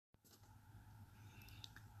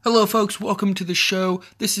Hello, folks. Welcome to the show.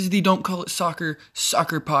 This is the Don't Call It Soccer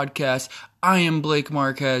podcast. I am Blake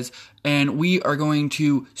Marquez, and we are going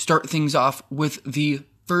to start things off with the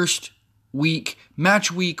first week,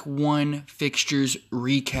 match week 1 fixtures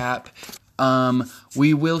recap.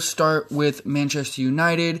 We will start with Manchester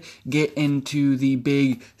United, get into the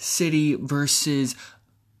big City versus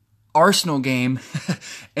Arsenal game,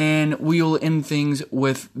 and we will end things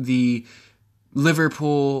with the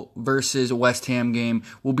Liverpool versus West Ham game.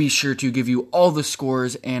 We'll be sure to give you all the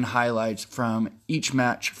scores and highlights from each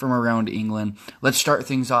match from around England. Let's start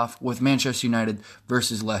things off with Manchester United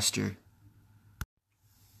versus Leicester.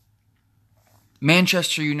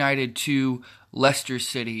 Manchester United 2, Leicester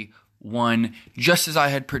City 1, just as I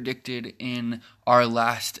had predicted in our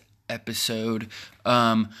last episode.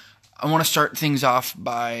 I want to start things off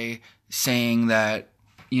by saying that,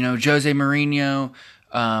 Jose Mourinho,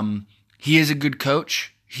 he is a good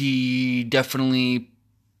coach. He definitely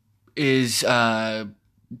is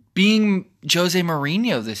being Jose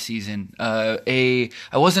Mourinho this season. I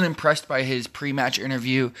wasn't impressed by his pre-match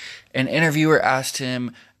interview. An interviewer asked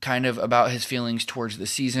him kind of about his feelings towards the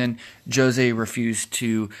season. Jose refused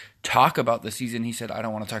to talk about the season. He said, I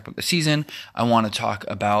don't want to talk about the season. I want to talk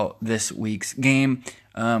about this week's game.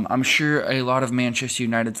 I'm sure a lot of Manchester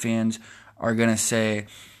United fans are going to say,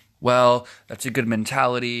 well, that's a good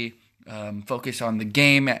mentality. Focus on the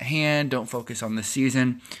game at hand. Don't focus on the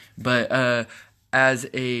season. But as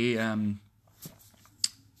a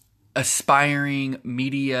aspiring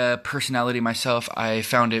media personality myself, I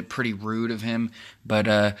found it pretty rude of him.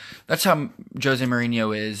 But that's how Jose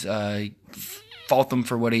Mourinho is. Fault him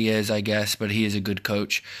for what he is, I guess. But he is a good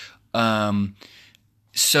coach.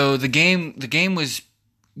 So the game was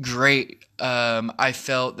great. I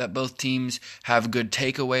felt that both teams have good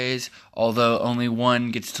takeaways, although only one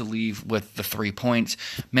gets to leave with the 3 points.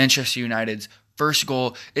 Manchester United's first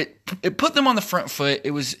goal, it put them on the front foot.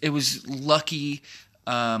 It was lucky.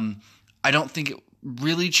 I don't think it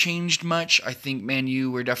really changed much. I think Man U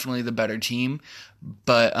were definitely the better team,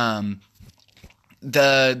 but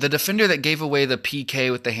the defender that gave away the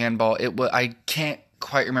PK with the handball, I can't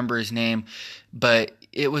quite remember his name, but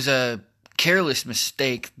it was a careless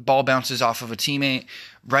mistake. Ball bounces off of a teammate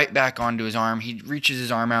right back onto his arm. He reaches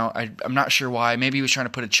his arm out. I'm not sure why. Maybe he was trying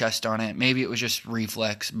to put a chest on it. Maybe it was just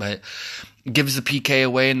reflex, but gives the PK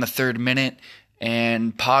away in the 3rd minute,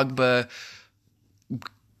 and Pogba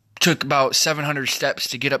took about 700 steps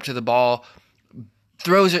to get up to the ball,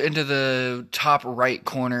 throws it into the top right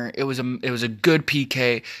corner. It was a good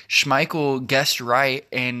PK. Schmeichel guessed right,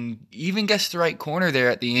 and even guessed the right corner there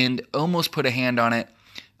at the end. Almost put a hand on it.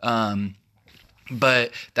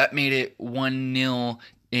 But that made it 1-0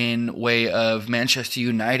 in way of Manchester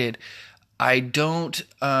United. I don't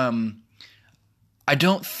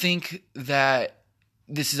think that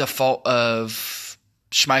this is a fault of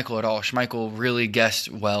Schmeichel at all. Schmeichel really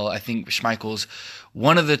guessed well. I think Schmeichel's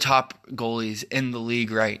one of the top goalies in the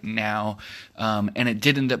league right now, and it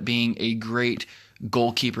did end up being a great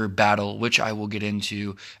goalkeeper battle, which I will get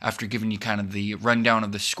into after giving you kind of the rundown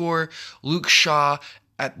of the score. Luke Shaw,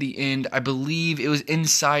 at the end, I believe it was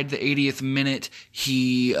inside the 80th minute,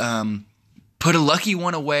 he put a lucky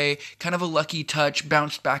one away, kind of a lucky touch,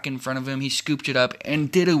 bounced back in front of him. He scooped it up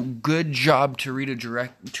and did a good job to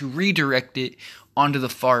redirect it onto the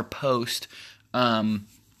far post. And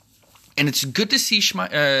it's good to see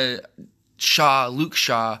Luke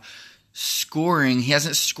Shaw scoring. He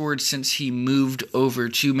hasn't scored since he moved over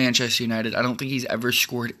to Manchester United. I don't think he's ever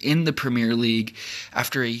scored in the Premier League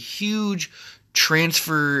after a huge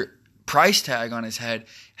transfer price tag on his head.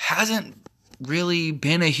 Hasn't really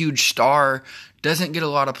been a huge star, doesn't get a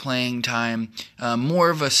lot of playing time, more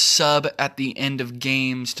of a sub at the end of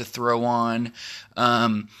games to throw on.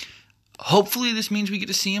 Hopefully this means we get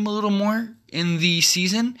to see him a little more in the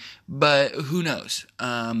season, but who knows?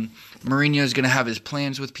 Mourinho's going to have his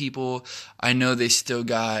plans with people. I know they still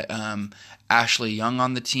got Ashley Young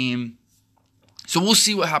on the team, so we'll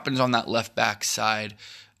see what happens on that left back side.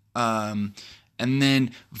 And then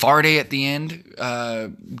Vardy at the end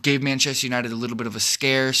gave Manchester United a little bit of a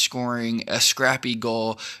scare, scoring a scrappy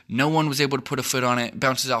goal. No one was able to put a foot on it.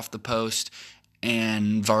 Bounces off the post,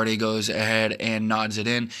 and Vardy goes ahead and nods it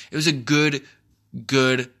in. It was a good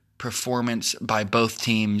performance by both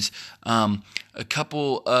teams. A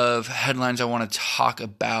couple of headlines I want to talk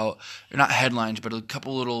about. Not headlines, but a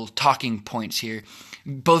couple little talking points here.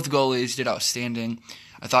 Both goalies did outstanding.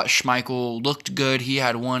 I thought Schmeichel looked good. He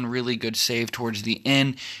had one really good save towards the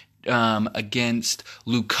end against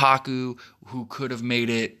Lukaku, who could have made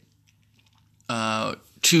it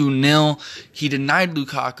 2-0. He denied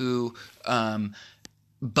Lukaku,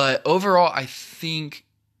 but overall I think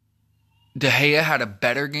De Gea had a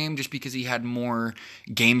better game just because he had more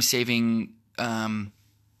game-saving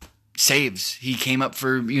saves. He came up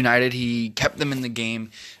for United. He kept them in the game.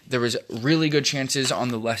 There was really good chances on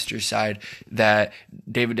the Leicester side that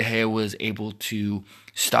David De Gea was able to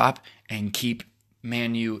stop and keep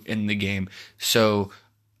Man U in the game. So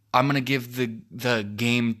I'm going to give the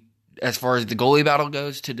game, as far as the goalie battle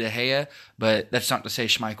goes, to De Gea, but that's not to say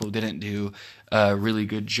Schmeichel didn't do a really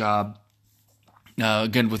good job.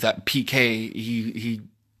 Again, with that PK,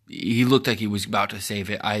 he looked like he was about to save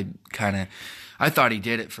it. I thought he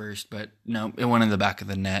did at first, but no, it went in the back of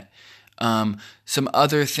the net. Some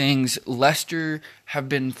other things, Leicester have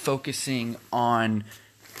been focusing on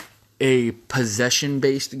a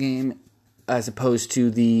possession-based game as opposed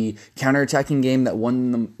to the counterattacking game that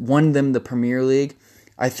won them the Premier League.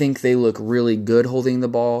 I think they look really good holding the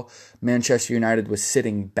ball. Manchester United was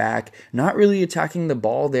sitting back, not really attacking the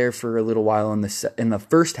ball there for a little while in the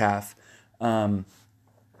first half. I'm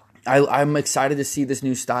excited to see this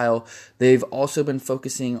new style. They've also been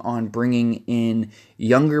focusing on bringing in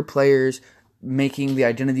younger players, making the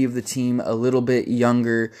identity of the team a little bit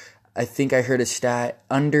younger. I think I heard a stat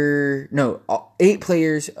 8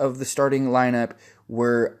 players of the starting lineup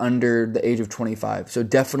were under the age of 25. So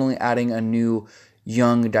definitely adding a new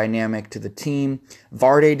young dynamic to the team.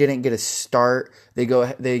 Vardy didn't get a start. They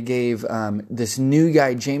gave this new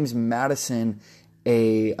guy, James Maddison,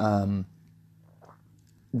 the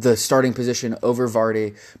starting position over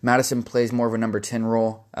Vardy. Maddison plays more of a number 10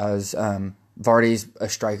 role, as Vardy's a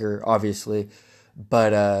striker, obviously.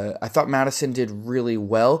 But I thought Maddison did really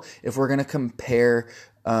well. If we're going to compare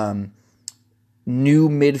new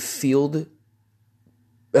midfield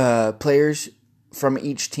players from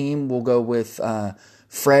each team, we'll go with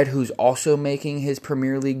Fred, who's also making his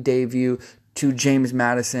Premier League debut, to James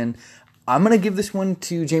Maddison. I'm going to give this one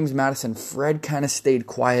to James Maddison. Fred kind of stayed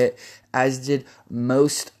quiet, as did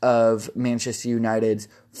most of Manchester United's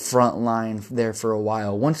front line there for a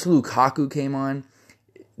while. Once Lukaku came on,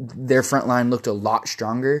 their front line looked a lot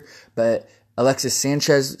stronger, but Alexis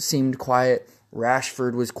Sanchez seemed quiet.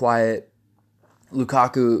 Rashford was quiet.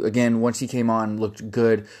 Lukaku, again, once he came on, looked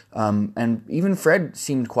good. And even Fred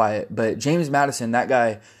seemed quiet. But James Maddison, that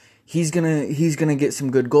guy, he's gonna get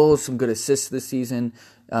some good goals, some good assists this season.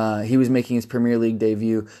 He was making his Premier League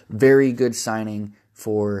debut. Very good signing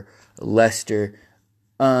for Leicester.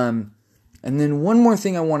 And then one more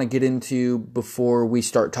thing I want to get into before we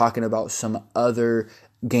start talking about some other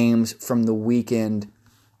games from the weekend.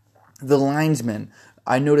 The linesmen.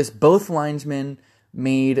 I noticed both linesmen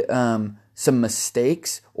made some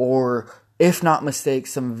mistakes, or if not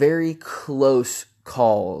mistakes, some very close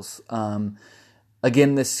calls.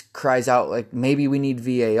 Again, this cries out like maybe we need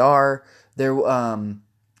VAR.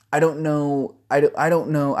 I don't know.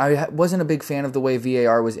 I wasn't a big fan of the way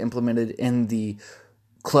VAR was implemented in the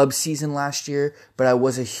club season last year, but I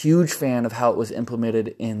was a huge fan of how it was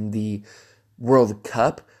implemented in the World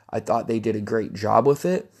Cup. I thought they did a great job with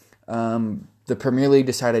it. The Premier League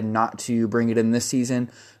decided not to bring it in this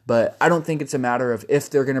season, but I don't think it's a matter of if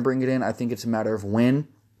they're going to bring it in. I think it's a matter of when.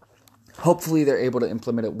 Hopefully they're able to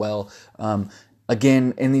implement it well.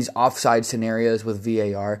 Again, in these offside scenarios with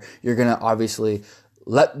VAR, you're going to obviously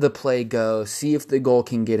let the play go, see if the goal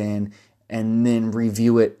can get in, and then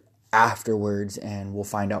review it afterwards, and we'll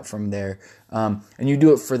find out from there. And you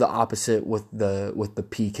do it for the opposite with the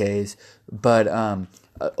PKs. But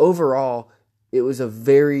overall, it was a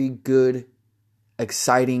very good,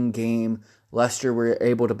 exciting game. Leicester were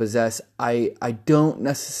able to possess. I don't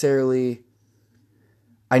necessarily...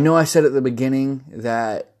 I know I said at the beginning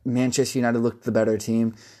that Manchester United looked the better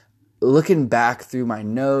team. Looking back through my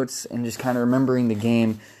notes and just kind of remembering the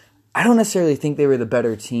game, I don't necessarily think they were the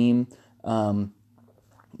better team,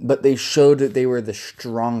 but they showed that they were the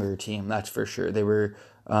stronger team, that's for sure. They were...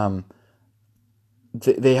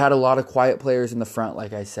 They had a lot of quiet players in the front,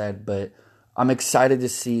 like I said, but I'm excited to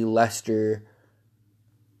see Leicester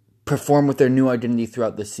perform with their new identity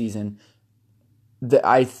throughout the season.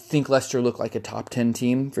 I think Leicester look like a top 10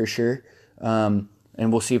 team for sure, and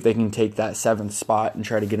we'll see if they can take that 7th spot and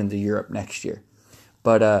try to get into Europe next year.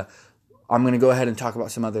 But I'm going to go ahead and talk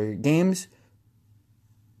about some other games.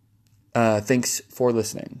 Thanks for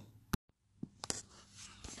listening.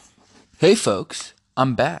 Hey folks,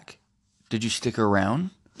 I'm back. Did you stick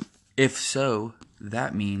around? If so,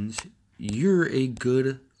 that means you're a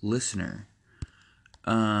good listener.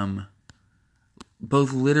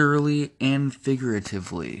 Both literally and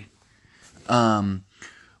figuratively.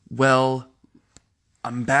 Well,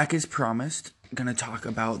 I'm back as promised. I'm going to talk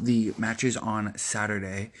about the matches on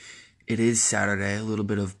Saturday. It is Saturday, a little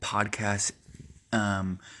bit of podcast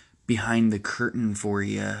behind the curtain for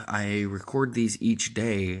you. I record these each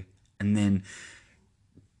day and then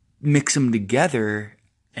mix them together,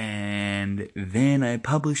 and then I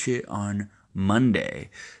publish it on Monday.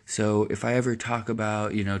 So if I ever talk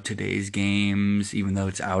about, today's games, even though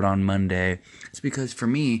it's out on Monday, it's because for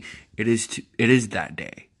me, it is that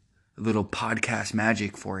day. A little podcast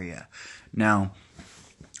magic for you. Now,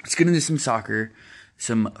 let's get into some soccer,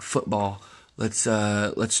 some football. Let's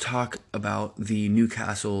talk about the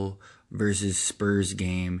Newcastle versus Spurs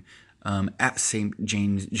game at St.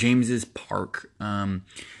 James's Park. It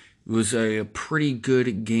was a pretty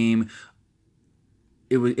good game.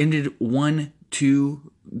 It ended 1-2,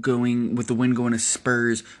 going with the win going to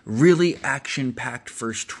Spurs. Really action-packed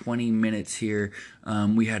first 20 minutes here.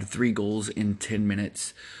 We had 3 goals in 10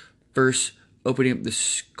 minutes. First, opening up the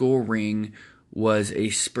scoring was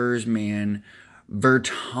a Spurs man,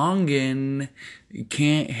 Vertonghen. You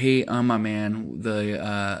can't hate on my man,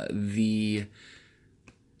 the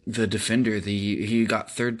defender. He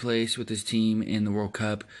got third place with his team in the World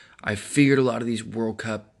Cup. I figured a lot of these World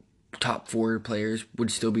Cup top 4 players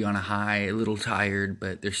would still be on a high, a little tired,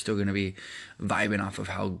 but they're still going to be vibing off of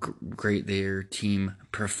how great their team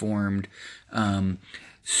performed.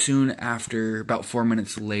 Soon after, about 4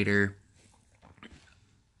 minutes later,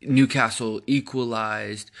 Newcastle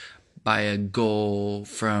equalized by a goal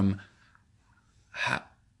from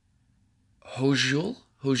Hojil.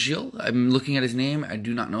 I'm looking at his name. I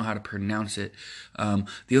do not know how to pronounce it.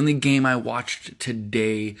 The only game I watched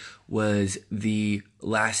today was the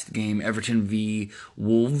last game, Everton v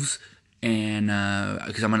Wolves, and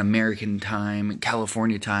because I'm on American time,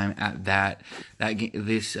 California time at that game.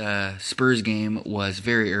 This Spurs game was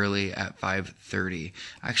very early at 5:30.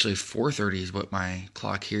 Actually, 4:30 is what my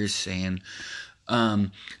clock here is saying.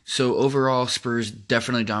 So overall, Spurs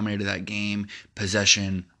definitely dominated that game.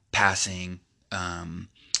 Possession, passing,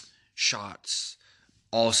 shots,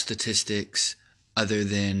 all statistics other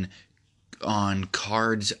than on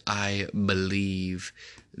cards. I believe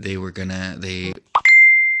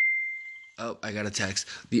I got a text.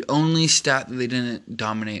 The only stat that they didn't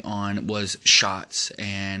dominate on was shots,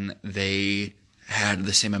 and they had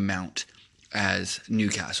the same amount as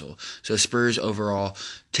Newcastle. So Spurs overall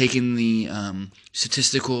taking the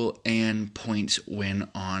statistical and points win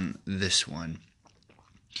on this one.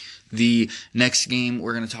 The next game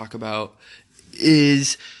we're going to talk about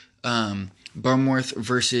is Bournemouth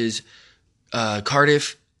versus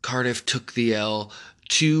Cardiff. Cardiff took the L,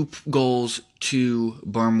 2 goals to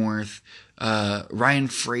Bournemouth. Ryan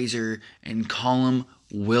Fraser and Callum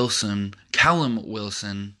Wilson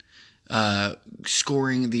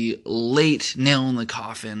scoring the late nail in the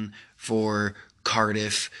coffin for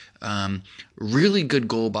Cardiff. Really good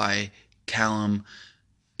goal by Callum.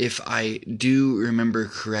 If I do remember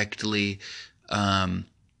correctly, I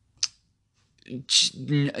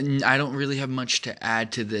don't really have much to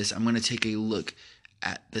add to this. I'm going to take a look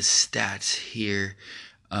at the stats here.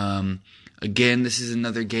 Again, this is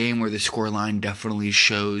another game where the scoreline definitely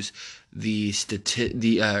shows the statistical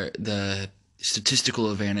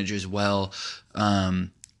advantage as well.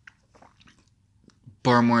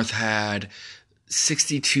 Bournemouth had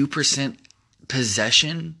 62%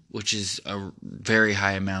 possession, which is a very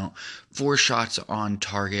high amount. 4 shots on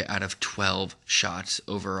target out of 12 shots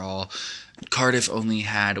overall. Cardiff only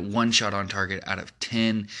had 1 shot on target out of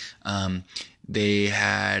 10. They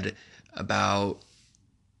had about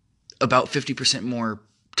 50% more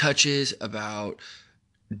touches, about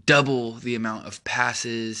double the amount of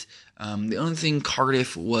passes. The only thing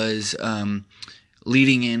Cardiff was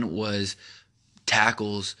leading in was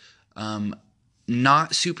tackles.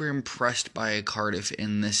 Not super impressed by Cardiff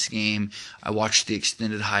in this game. I watched the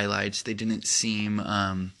extended highlights. They didn't seem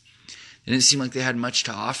like they had much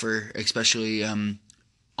to offer, especially on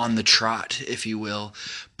the trot, if you will,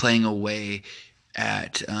 playing away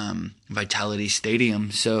at Vitality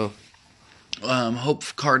Stadium. So hope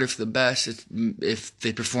for Cardiff the best. If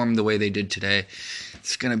they perform the way they did today,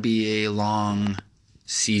 it's going to be a long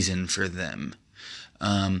season for them.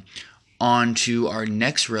 On to our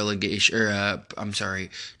next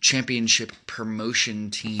championship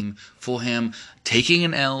promotion team, Fulham, taking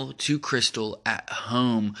an L to Crystal at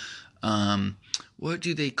home. What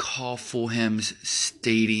do they call Fulham's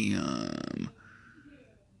stadium?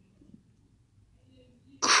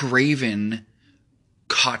 Craven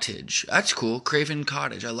Cottage. That's cool. Craven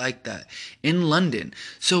Cottage. I like that. In London.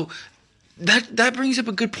 So that brings up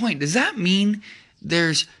a good point. Does that mean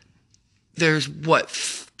there's what,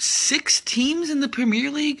 6 teams in the Premier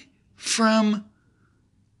League from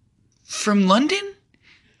London?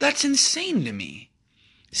 That's insane to me.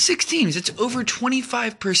 6 teams. It's over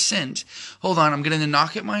 25%. Hold on, I'm going to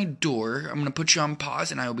knock at my door. I'm going to put you on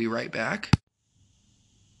pause, and I will be right back.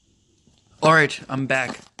 All right, I'm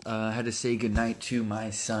back. I had to say goodnight to my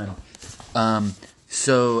son.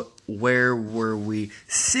 So where were we?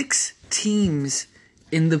 6 teams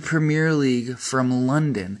in the Premier League from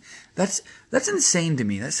London. That's insane to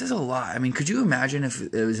me. That says a lot. I mean, could you imagine if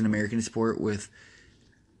it was an American sport with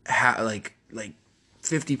like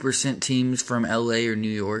 50% teams from LA or New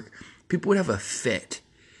York? People would have a fit.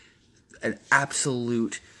 An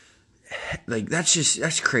absolute,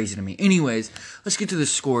 that's crazy to me. Anyways, let's get to the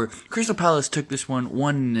score. Crystal Palace took this one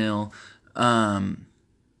 1-0.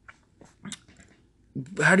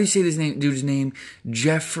 How do you say this dude's name?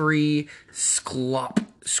 Jeffrey Skloop.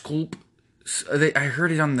 I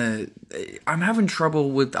heard it on I'm having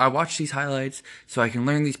trouble with. I watch these highlights so I can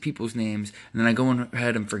learn these people's names, and then I go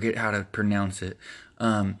ahead and forget how to pronounce it.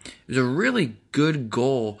 It was a really good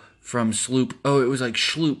goal from Sloop. Oh, it was like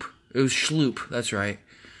Schloop. It was Schloop. That's right.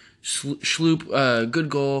 Schloop. Good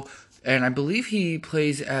goal, and I believe he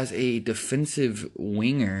plays as a defensive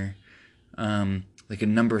winger. Like a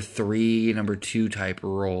number 3, number 2 type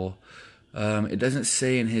role. It doesn't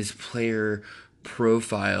say in his player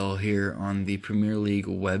profile here on the Premier League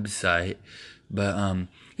website, but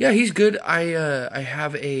yeah, he's good. I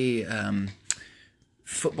have a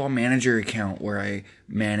Football Manager account where I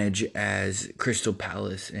manage as Crystal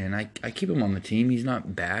Palace, and I keep him on the team. He's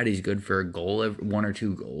not bad. He's good for a goal, 1 or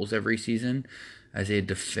 2 goals every season. As a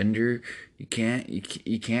defender, you can't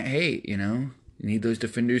hate, you know. You need those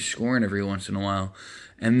defenders scoring every once in a while.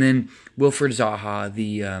 And then Wilfred Zaha,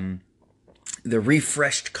 the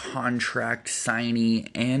refreshed contract signee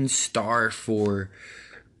and star for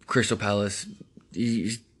Crystal Palace,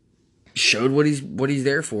 he showed what he's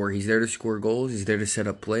there for. He's there to score goals. He's there to set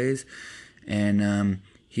up plays, and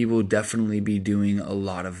he will definitely be doing a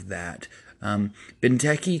lot of that.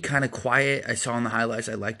 Benteke, kind of quiet. I saw in the highlights.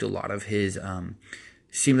 I liked a lot of his.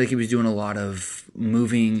 Seemed like he was doing a lot of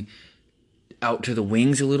moving out to the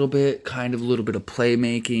wings a little bit, kind of a little bit of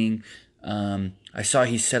playmaking. I saw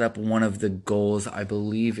he set up one of the goals. I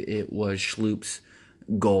believe it was Schloop's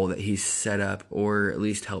goal that he set up, or at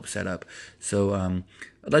least helped set up. So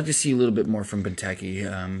I'd like to see a little bit more from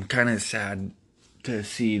Benteke. Kind of sad to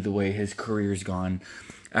see the way his career's gone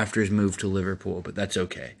after his move to Liverpool, but that's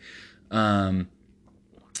okay.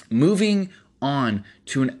 Moving on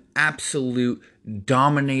to an absolute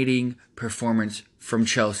dominating performance from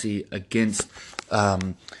Chelsea against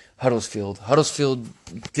Huddersfield. Huddersfield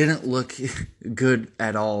didn't look good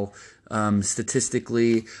at all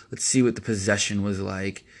statistically. Let's see what the possession was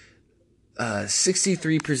like.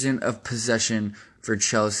 63% of possession for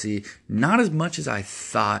Chelsea. Not as much as I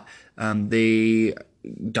thought. They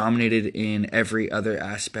dominated in every other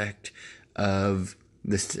aspect of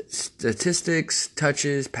the statistics,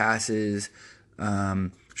 touches, passes,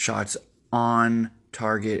 shots on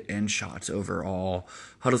target, and shots overall.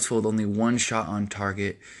 Huddersfield only 1 shot on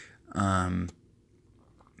target. Who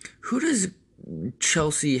does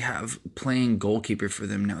Chelsea have playing goalkeeper for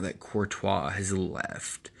them now that Courtois has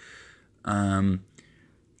left? Zabaleta.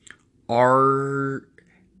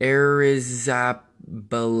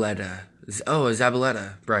 Oh,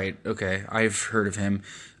 Zabaleta. Right. Okay. I've heard of him.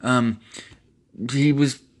 He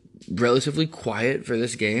was relatively quiet for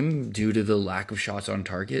this game due to the lack of shots on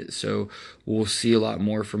target, so we'll see a lot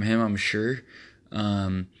more from him, I'm sure.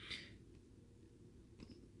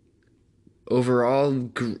 Overall,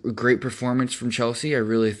 great performance from Chelsea. I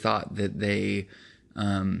really thought that they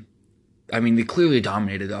clearly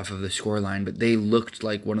dominated off of the scoreline, but they looked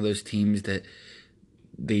like one of those teams that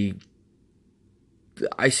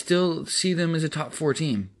I still see them as a top 4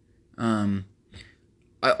 team.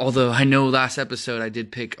 Although I know last episode I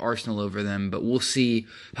did pick Arsenal over them, but we'll see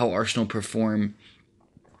how Arsenal perform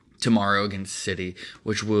tomorrow against City,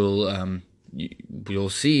 which we'll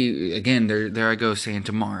see. Again, there I go saying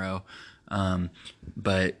tomorrow,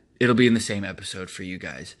 but it'll be in the same episode for you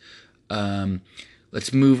guys.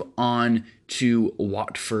 Let's move on to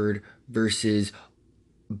Watford versus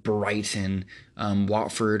Brighton.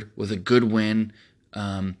 Watford with a good win.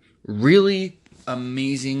 Really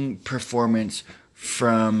amazing performance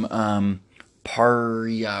from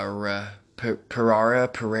Pereira.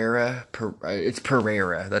 It's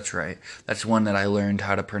Pereira. That's right. That's one that I learned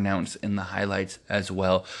how to pronounce in the highlights as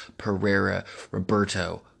well.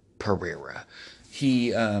 Roberto Pereira.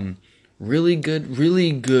 He really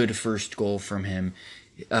good first goal from him.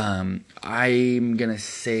 I'm gonna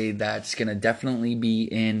say that's gonna definitely be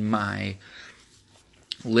in my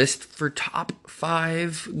list for top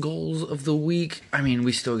 5 goals of the week. I mean,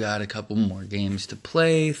 we still got a couple more games to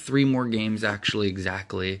play. 3 more games, actually,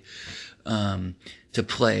 exactly, to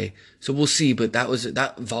play. So we'll see. But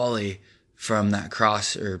that volley from that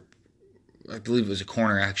cross, or I believe it was a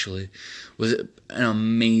corner, actually, was an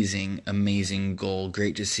amazing goal.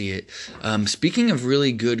 Great to see it. Speaking of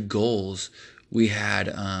really good goals, we had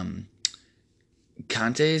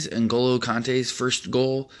N'Golo Kante's first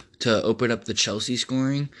goal to open up the Chelsea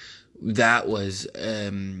scoring. That was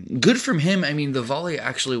good from him. I mean, the volley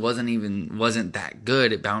actually wasn't that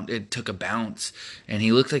good. It took a bounce, and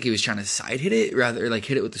he looked like he was trying to side hit it,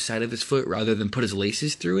 hit it with the side of his foot rather than put his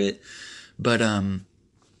laces through it. But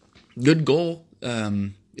good goal.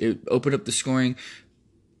 It opened up the scoring.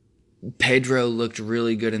 Pedro looked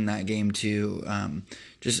really good in that game too.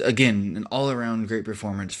 Just again, an all-around great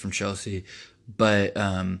performance from Chelsea. But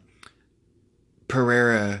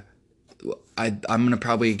Pereira, I'm going to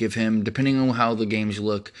probably give him, depending on how the games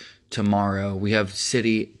look tomorrow. We have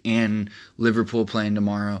City and Liverpool playing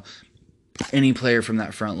tomorrow. Any player from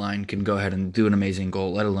that front line can go ahead and do an amazing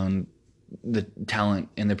goal, let alone the talent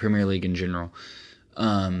in the Premier League in general.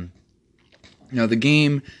 The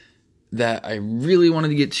game that I really wanted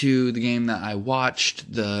to get to, the game that I watched,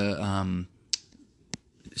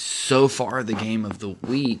 so far the game of the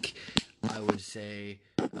week, I would say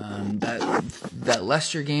that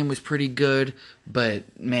Leicester game was pretty good, but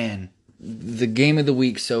man, the game of the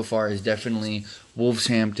week so far is definitely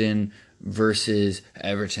Wolverhampton versus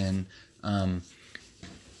Everton.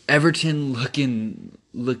 Everton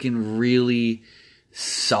looking really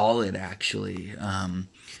solid, actually.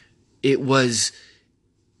 It was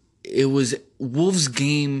Wolves'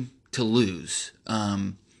 game to lose.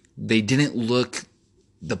 They didn't look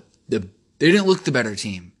they didn't look the better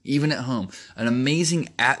team, even at home. An amazing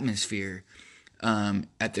atmosphere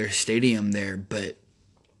at their stadium there, but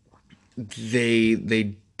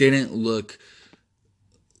they didn't look.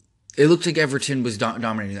 It looked like Everton was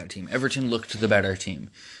dominating that team. Everton looked the better team,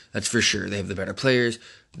 that's for sure. They have the better players.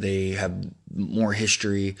 They have more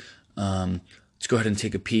history. Let's go ahead and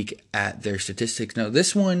take a peek at their statistics. Now,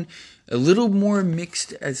 this one, a little more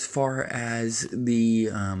mixed as far as the,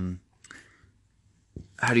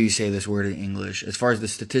 how do you say this word in English? As far as the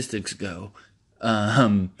statistics go.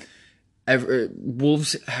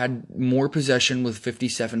 Wolves had more possession with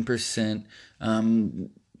 57%.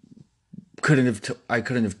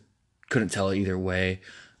 Couldn't tell either way.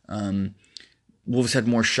 Wolves had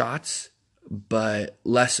more shots, but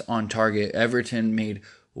less on target. Everton made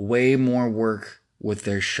way more work with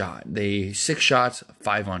their shot. 6 shots,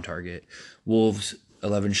 5 on target. Wolves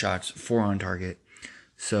 11 shots, 4 on target.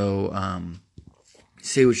 So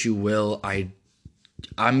say what you will,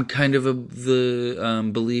 I'm kind of the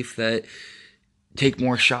belief that take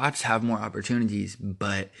more shots, have more opportunities.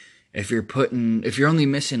 But if you're only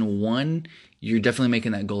missing one, you're definitely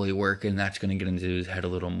making that goalie work, and that's going to get into his head a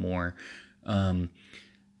little more.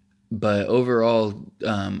 But overall,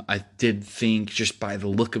 I did think, just by the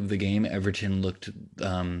look of the game, Everton looked,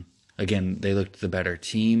 again, they looked the better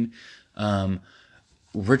team.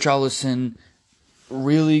 Richarlison,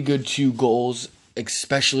 really good 2 goals,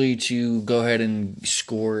 especially to go ahead and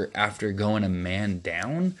score after going a man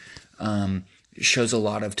down. Shows a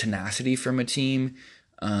lot of tenacity from a team.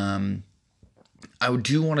 I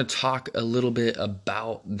do want to talk a little bit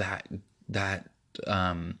about that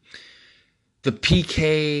the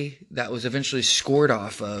PK that was eventually scored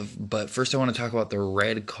off of. But first I want to talk about the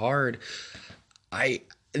red card.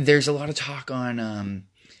 There's a lot of talk on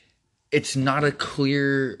it's not a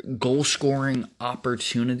clear goal scoring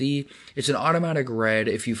opportunity. It's an automatic red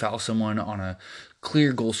if you foul someone on a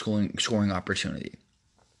clear goal scoring opportunity.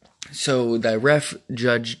 So the ref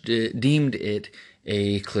deemed it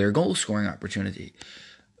a clear goal scoring opportunity.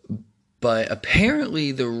 But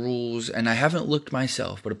apparently the rules, and I haven't looked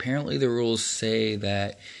myself, but apparently the rules say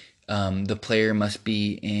that the player must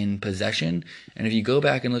be in possession. And if you go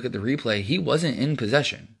back and look at the replay, he wasn't in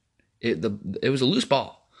possession. It was a loose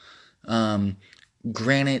ball.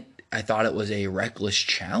 Granted, I thought it was a reckless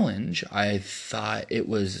challenge. I thought it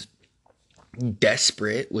was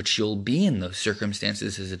desperate, which you'll be in those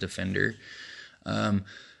circumstances as a defender.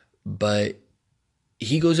 But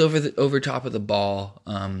he goes over top of the ball,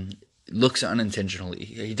 looks unintentionally.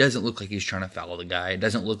 He doesn't look like he's trying to foul the guy. It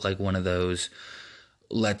doesn't look like one of those,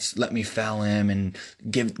 let me foul him and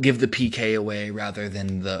give the PK away rather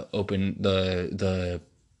than the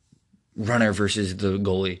runner versus the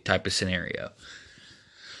goalie type of scenario.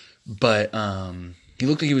 But he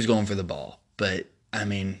looked like he was going for the ball. But I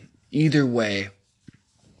mean, either way,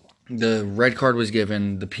 the red card was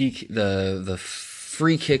given. The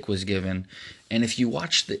free kick was given. And if you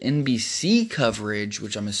watch the NBC coverage,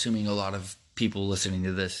 which I'm assuming a lot of people listening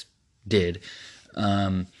to this did,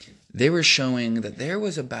 they were showing that there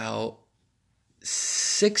was about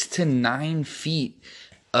 6 to 9 feet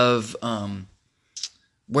of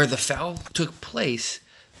where the foul took place.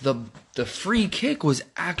 The free kick was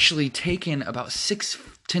actually taken about 6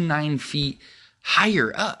 to 9 feet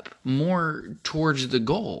higher up, more towards the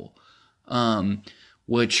goal.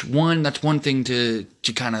 That's one thing to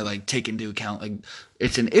kind of like take into account. Like,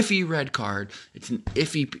 it's an iffy red card. It's an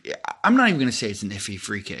iffy. I'm not even going to say it's an iffy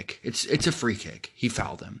free kick. It's a free kick. He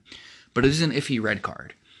fouled him, but it is an iffy red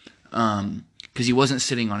card because he wasn't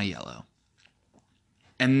sitting on a yellow.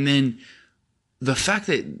 And then the fact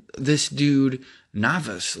that this dude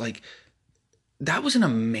Navas, like, that was an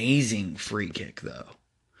amazing free kick though.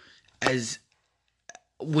 That's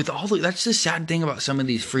the sad thing about some of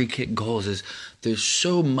these free kick goals is there's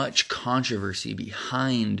so much controversy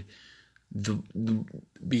behind was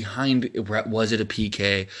it a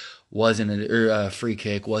PK, wasn't it a free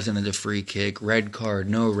kick, wasn't it a free kick, red card,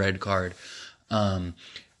 no red card,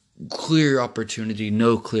 clear opportunity,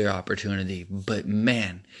 no clear opportunity. But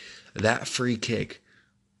man, that free kick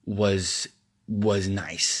was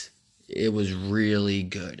nice. It was really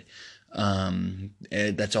good.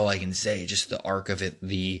 That's all I can say. Just the arc of it.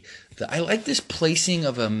 I like this placing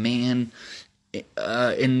of a man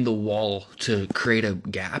in the wall to create a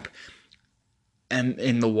gap, and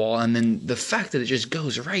in the wall, and then the fact that it just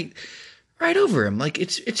goes right over him. Like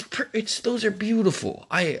it's those are beautiful.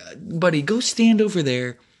 Buddy, go stand over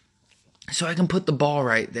there so I can put the ball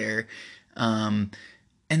right there, and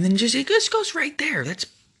then it just goes right there. That's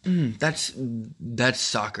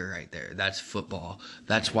soccer right there. That's football.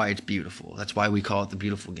 That's why it's beautiful. That's why we call it the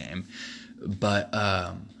beautiful game. But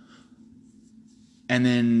and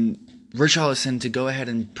then Richarlison to go ahead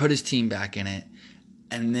and put his team back in it,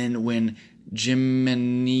 and then when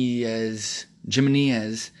Jimenez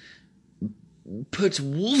puts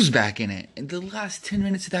Wolves back in it, and the last 10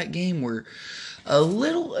 minutes of that game were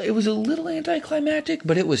it was a little anticlimactic,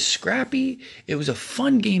 but it was scrappy. It was a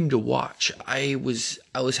fun game to watch. I was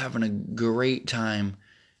having a great time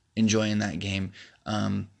enjoying that game.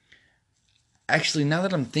 Actually, now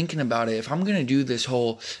that I'm thinking about it, if I'm going to do this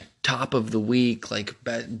whole top of the week, like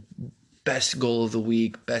best goal of the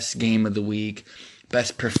week, best game of the week,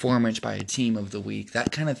 best performance by a team of the week,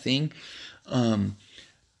 that kind of thing,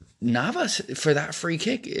 Navas for that free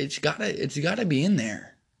kick, it's gotta be in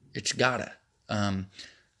there. It's gotta.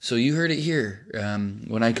 So you heard it here.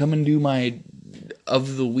 When I come and do my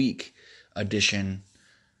of the week edition,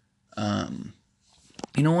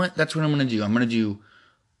 you know what? That's what I'm gonna do. I'm gonna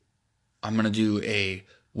do a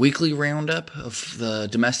weekly roundup of the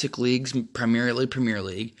domestic leagues, primarily Premier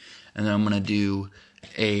League, and then I'm gonna do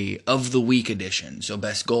a of the week edition. So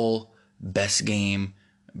best goal, best game,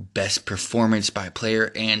 best performance by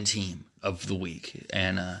player and team of the week,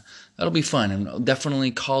 and that'll be fun. And I'll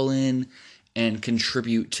definitely call in and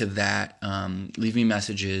contribute to that. Leave me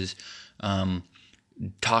messages.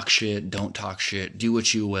 Talk shit, don't talk shit, do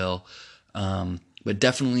what you will, but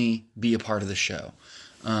definitely be a part of the show.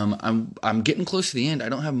 I'm getting close to the end. I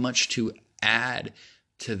don't have much to add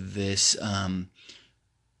to this.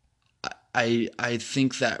 I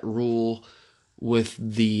think that rule with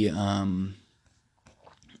the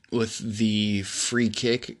free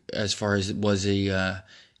kick, as far as was it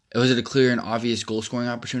a clear and obvious goal scoring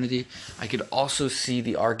opportunity? I could also see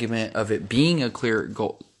the argument of it being a clear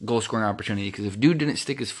goal scoring opportunity, because if dude didn't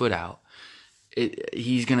stick his foot out,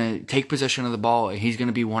 he's gonna take possession of the ball and he's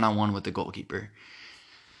gonna be 1-on-1 with the goalkeeper.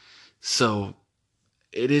 So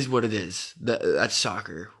it is what it is. That's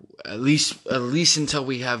soccer. At least until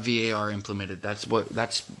we have VAR implemented. That's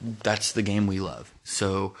the game we love.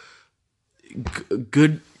 So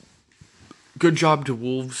good job to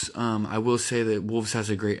Wolves. I will say that Wolves has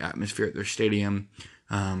a great atmosphere at their stadium.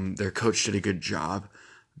 Their coach did a good job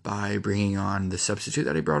by bringing on the substitute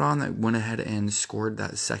that he brought on that went ahead and scored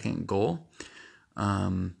that second goal.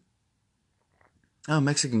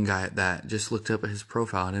 Mexican guy at that. Just looked up at his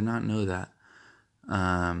profile. I did not know that.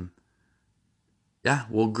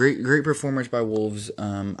 Great performance by Wolves.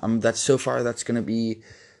 That's going to be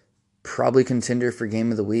probably contender for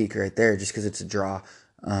game of the week right there, just because it's a draw.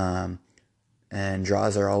 And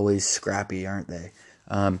draws are always scrappy, aren't they?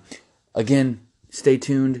 Again, stay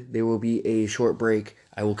tuned. There will be a short break.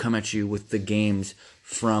 I will come at you with the games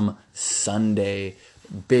from Sunday.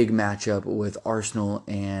 Big matchup with Arsenal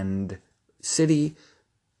and City.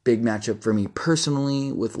 Big matchup for me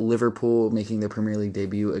personally with Liverpool making their Premier League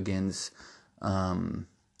debut against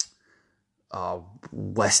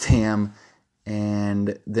West Ham.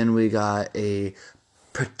 And then we got a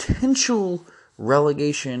potential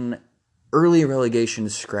early relegation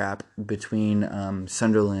scrap between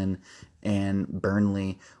Sunderland and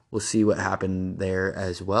Burnley. We'll see what happened there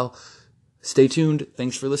as well. Stay tuned.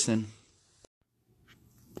 Thanks for listening.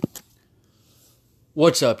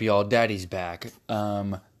 What's up, y'all? Daddy's back.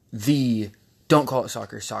 The Don't Call It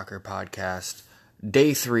Soccer podcast.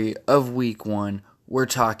 Day 3 of week 1. We're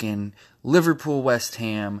talking Liverpool, West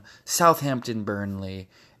Ham, Southampton, Burnley,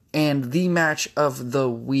 and the match of the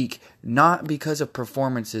week. Not because of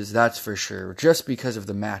performances, that's for sure. Just because of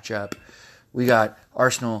the matchup. We got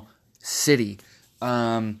Arsenal City.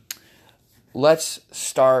 Let's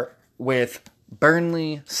start with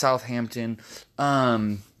Burnley, Southampton.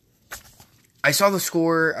 I saw the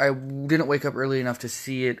score. I didn't wake up early enough to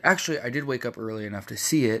see it. Actually, I did wake up early enough to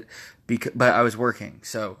see it, but I was working,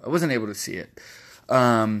 so I wasn't able to see it.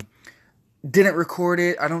 Didn't record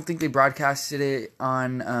it. I don't think they broadcasted it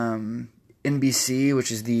on NBC, which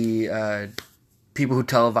is the people who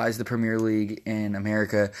televise the Premier League in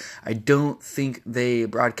America. I don't think they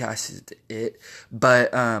broadcasted it.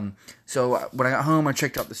 But so when I got home, I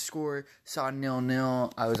checked out the score, saw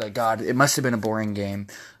 0-0. I was like, God, it must have been a boring game.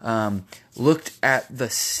 Looked at the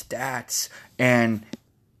stats, and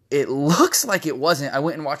it looks like it wasn't. I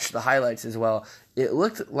went and watched the highlights as well. It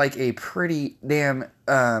looked like a pretty damn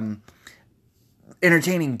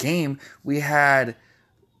entertaining game. We had...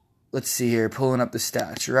 Let's see here, pulling up the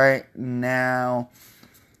stats right now.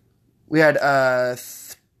 We had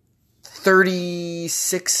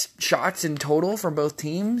 36 shots in total from both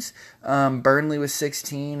teams. Burnley with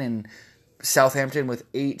 16 and Southampton with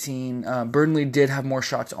 18. Burnley did have more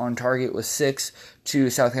shots on target with 6 to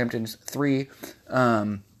Southampton's 3.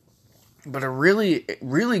 But a really,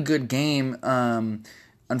 really good game.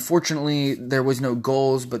 Unfortunately, there was no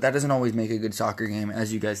goals, but that doesn't always make a good soccer game,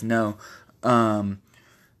 as you guys know.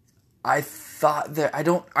 I thought that I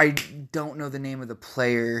don't know the name of the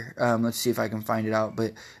player. Let's see if I can find it out.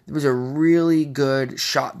 But there was a really good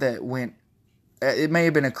shot that went. It may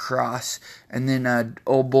have been a cross, and then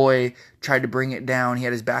old boy tried to bring it down. He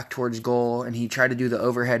had his back towards goal, and he tried to do the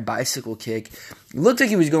overhead bicycle kick. It looked like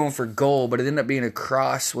he was going for goal, but it ended up being a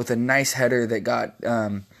cross with a nice header that got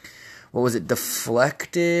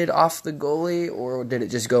deflected off the goalie, or did it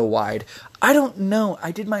just go wide? I don't know. I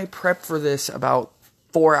did my prep for this about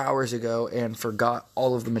 4 hours ago and forgot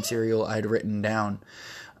all of the material I had written down.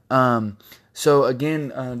 So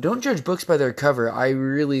again, don't judge books by their cover. I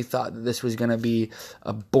really thought that this was going to be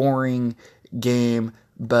a boring game,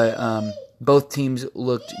 but both teams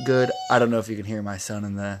looked good. I don't know if you can hear my son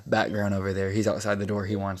in the background over there. He's outside the door.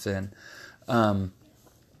 He wants in.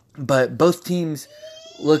 But both teams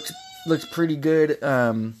looked pretty good.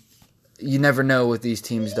 You never know with these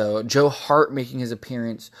teams, though. Joe Hart making his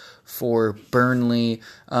appearance for Burnley.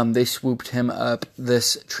 They swooped him up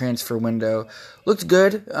this transfer window. Looked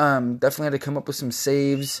good. Definitely had to come up with some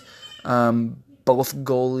saves. Both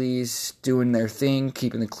goalies doing their thing,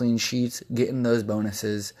 keeping the clean sheets, getting those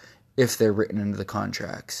bonuses if they're written into the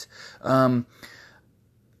contracts.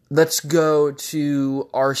 Let's go to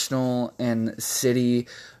Arsenal and City.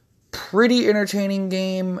 Pretty entertaining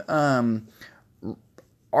game.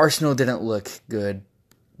 Arsenal didn't look good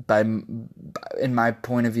in my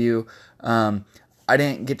point of view. I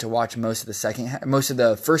didn't get to watch most of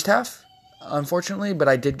the first half, unfortunately, but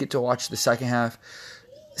I did get to watch the second half.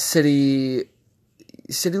 City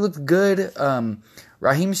looked good.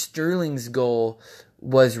 Raheem Sterling's goal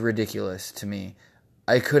was ridiculous to me.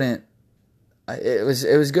 It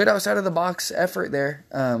was good outside of the box effort there.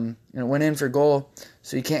 And it went in for goal,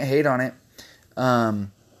 so you can't hate on it.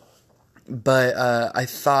 But I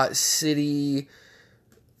thought City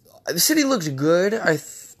looked good. I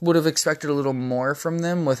would have expected a little more from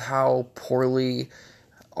them with how poorly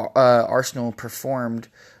Arsenal performed.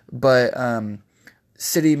 But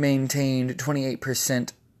City maintained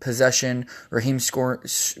 28% possession. Raheem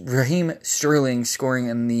Sterling scoring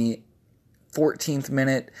in the 14th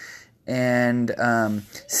minute. And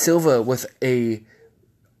Silva with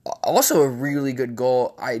also a really good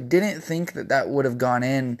goal. I didn't think that would have gone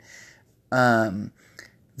in the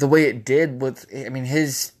way it did.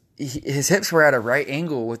 His hips were at a right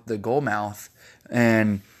angle with the goal mouth,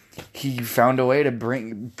 and he found a way to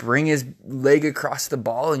bring his leg across the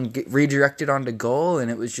ball and get redirected onto goal, and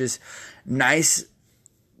it was just nice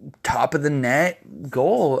top of the net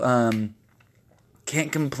goal.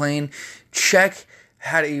 Can't complain. Czech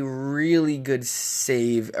had a really good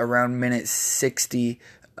save around minute 60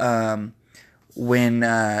 when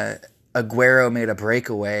Aguero made a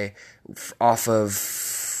breakaway off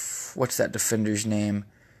of, what's that defender's name?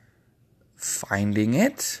 Finding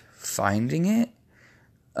it.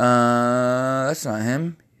 That's that's not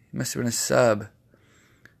him. He must have been a sub.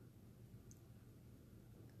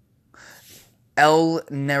 El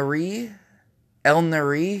Neri,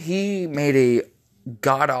 he made a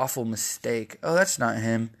god-awful mistake. Oh, that's not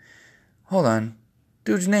him. Hold on.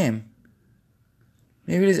 Dude's name.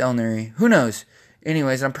 Maybe it is El Neri. Who knows?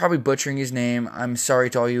 Anyways, I'm probably butchering his name. I'm sorry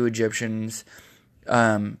to all you Egyptians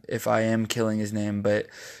if I am killing his name. But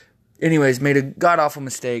anyways, made a god-awful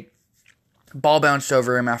mistake. Ball bounced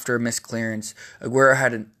over him after a missed clearance. Aguero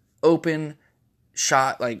had an open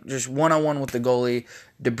shot, like just one-on-one with the goalie.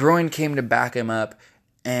 De Bruyne came to back him up,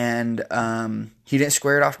 and he didn't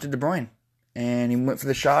square it off to De Bruyne. And he went for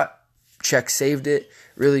the shot. Czech saved it.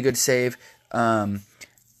 Really good save. And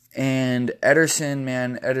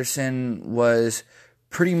Ederson was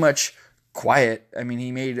pretty much quiet. I mean,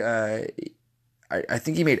 he made, I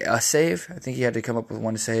think he made a save. I think he had to come up with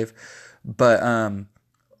one save. But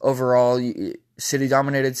overall, City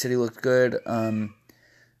dominated. City looked good.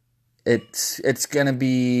 It's going to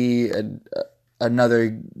be another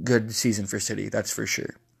good season for City, that's for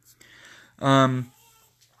sure.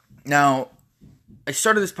 Now, I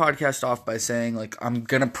started this podcast off by saying, like, I'm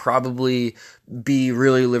going to probably be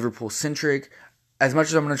really Liverpool-centric. As much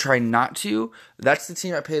as I'm going to try not to, that's the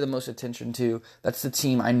team I pay the most attention to. That's the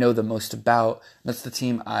team I know the most about. That's the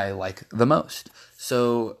team I like the most.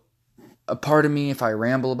 So, a part of me, if I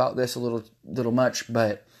ramble about this a little much,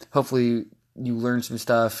 but hopefully you learn some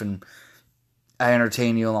stuff and I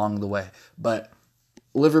entertain you along the way. But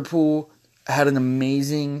Liverpool had an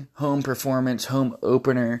amazing home performance, home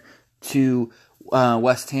opener to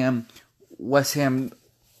West Ham. West Ham,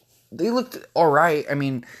 they looked all right. I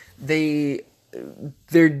mean, their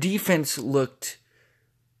defense looked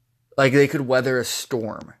like they could weather a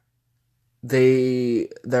storm.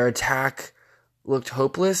 Their attack looked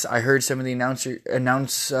hopeless. I heard some of the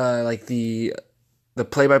like the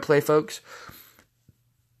play-by-play folks.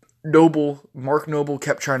 Mark Noble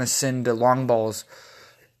kept trying to send the long balls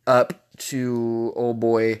up to old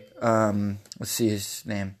boy. Let's see his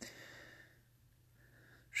name.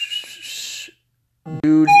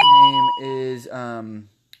 Dude's name is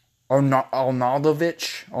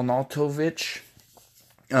Arnautovic.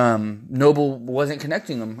 Noble wasn't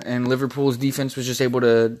connecting them, and Liverpool's defense was just able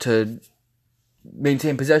to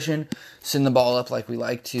maintain possession, send the ball up like we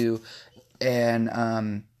like to,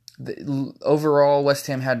 and overall West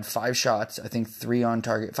Ham had 5 shots. I think 3 on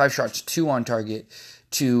target. 5 shots, 2 on target,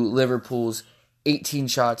 to Liverpool's 18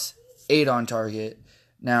 shots, 8 on target.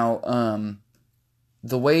 Now,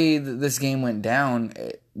 the way that this game went down,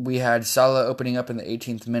 we had Salah opening up in the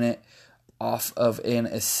 18th minute off of an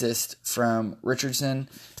assist from Robertson.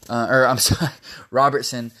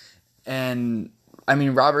 And, I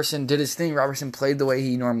mean, Robertson did his thing. Robertson played the way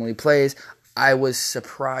he normally plays. I was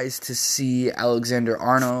surprised to see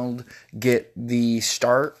Alexander-Arnold get the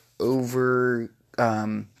start over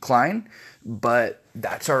Klein, but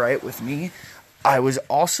that's all right with me. I was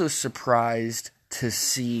also surprised to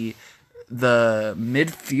see the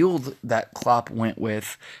midfield that Klopp went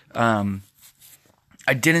with. I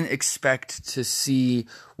didn't expect to see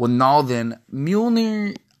Wijnaldum.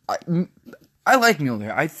 Milner, I like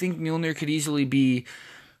Milner. I think Milner could easily be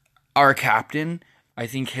our captain. I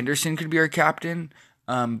think Henderson could be our captain.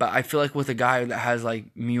 But I feel like with a guy that has like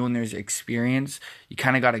Milner's experience, you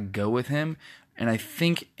kind of got to go with him. And I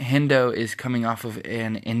think Hendo is coming off of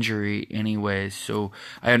an injury anyways, so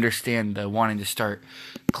I understand the wanting to start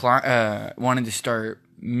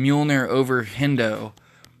Milner over Hendo.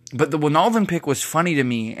 But the Wijnaldum pick was funny to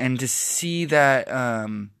me, and to see that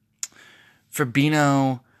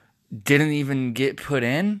Fabinho didn't even get put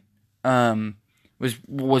in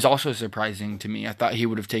was also surprising to me. I thought he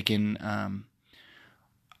would have taken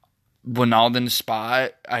Wijnaldum's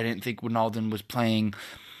spot. I didn't think Wijnaldum was playing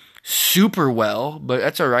super well, but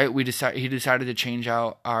that's all right. He decided to change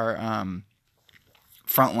out our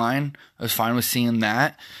front line. I was fine with seeing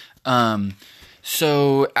that.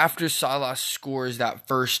 So after Salah scores that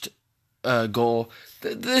first goal,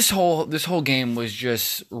 this whole game was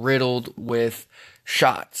just riddled with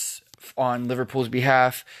shots on Liverpool's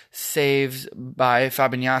behalf, saves by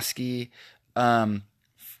Fabianski. Fabianski,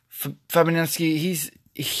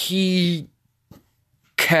 he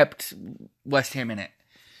kept West Ham in it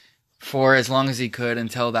for as long as he could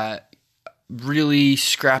until that really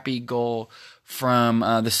scrappy goal from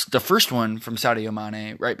the first one from Sadio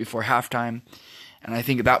Mane right before halftime. And I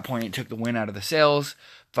think at that point it took the wind out of the sails.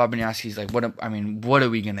 Fabianski's like, what are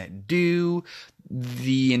we going to do?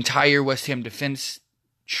 The entire West Ham defense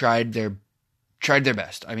tried their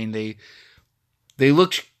best. I mean, they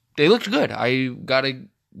looked good. I got to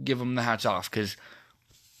give them the hats off, because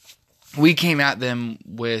we came at them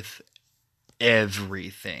with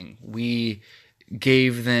everything. We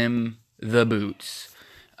gave them the boots.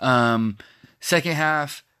 Second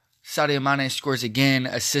half, Sadio Mane scores again,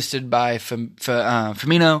 assisted by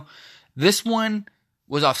Firmino. This one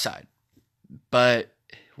was offside, but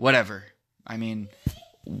whatever. I mean,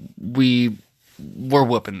 we were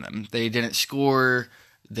whooping them. They didn't score.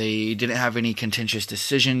 They didn't have any contentious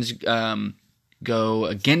decisions go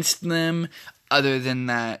against them, other than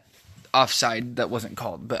that offside that wasn't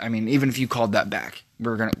called. But I mean, even if you called that back,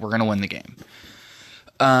 we're gonna win the game.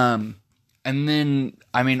 And then,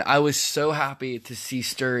 I mean, I was so happy to see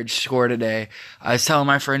Sturridge score today. I was telling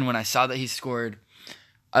my friend when I saw that he scored,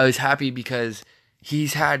 I was happy because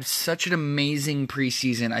he's had such an amazing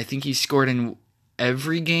preseason. I think he scored in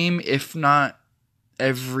every game, if not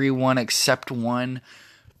every one except one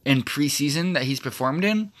in preseason that he's performed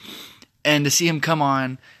in. And to see him come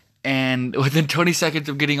on and within 20 seconds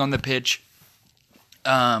of getting on the pitch,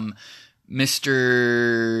 I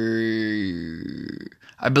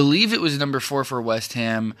believe it was number 4 for West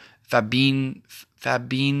Ham, Fabina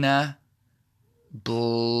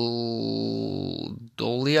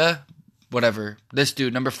Dolia, whatever. This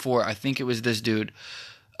dude, number 4, I think it was this dude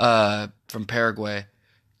from Paraguay.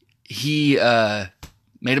 He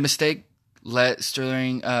made a mistake, let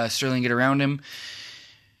Sterling get around him.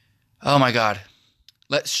 Oh my God.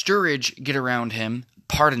 Let Sturridge get around him.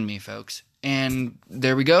 Pardon me, folks. And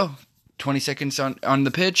there we go. 20 seconds on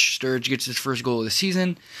the pitch. Sturridge gets his first goal of the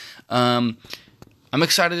season. I'm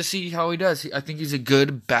excited to see how he does. I think he's a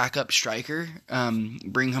good backup striker.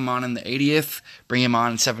 Bring him on in the 80th. Bring him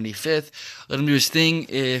on in 75th. Let him do his thing.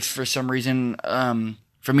 If for some reason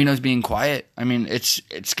Firmino's being quiet, I mean, it's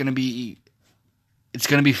gonna be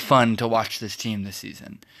fun to watch this team this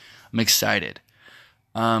season. I'm excited.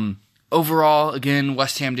 Overall, again,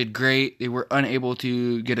 West Ham did great. They were unable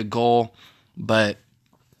to get a goal, but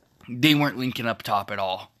they weren't linking up top at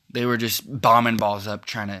all. They were just bombing balls up,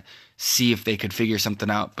 trying to see if they could figure something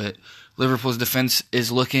out. But Liverpool's defense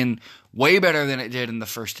is looking way better than it did in the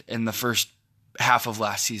first half of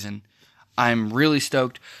last season. I'm really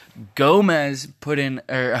stoked. Gomez put in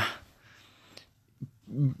a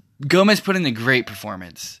great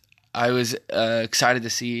performance. I was excited to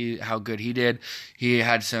see how good he did. He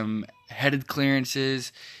had some headed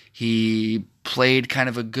clearances. He played kind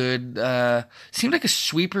of a good, seemed like a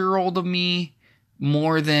sweeper role to me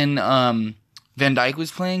more than Van Dijk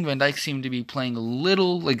was playing. Van Dijk seemed to be playing a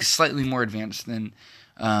little, like slightly more advanced than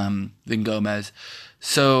Gomez.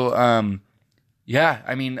 So, yeah,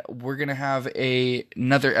 I mean, we're going to have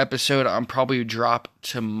another episode. I'll probably drop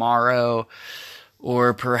tomorrow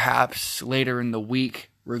or perhaps later in the week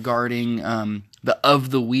regarding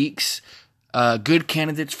the weeks. Good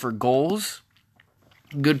candidates for goals.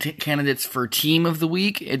 Good candidates for team of the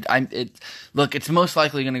week. Look, it's most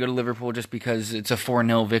likely going to go to Liverpool just because it's a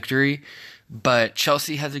 4-0 victory. But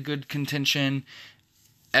Chelsea has a good contention.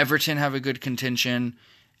 Everton have a good contention.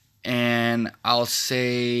 And I'll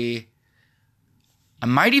say I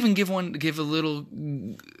might even give a little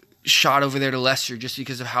shot over there to Leicester just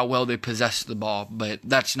because of how well they possess the ball. But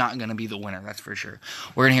that's not going to be the winner, that's for sure.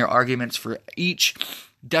 We're going to hear arguments for each.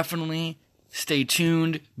 Definitely stay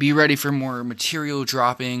tuned. Be ready for more material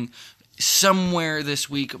dropping somewhere this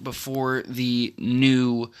week before the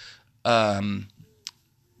new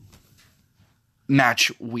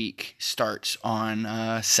match week starts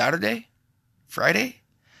on Saturday? Friday?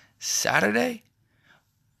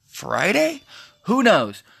 Who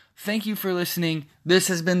knows? Thank you for listening. This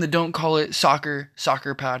has been the Don't Call It Soccer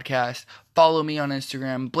podcast. Follow me on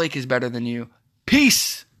Instagram. Blake is better than you.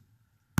 Peace!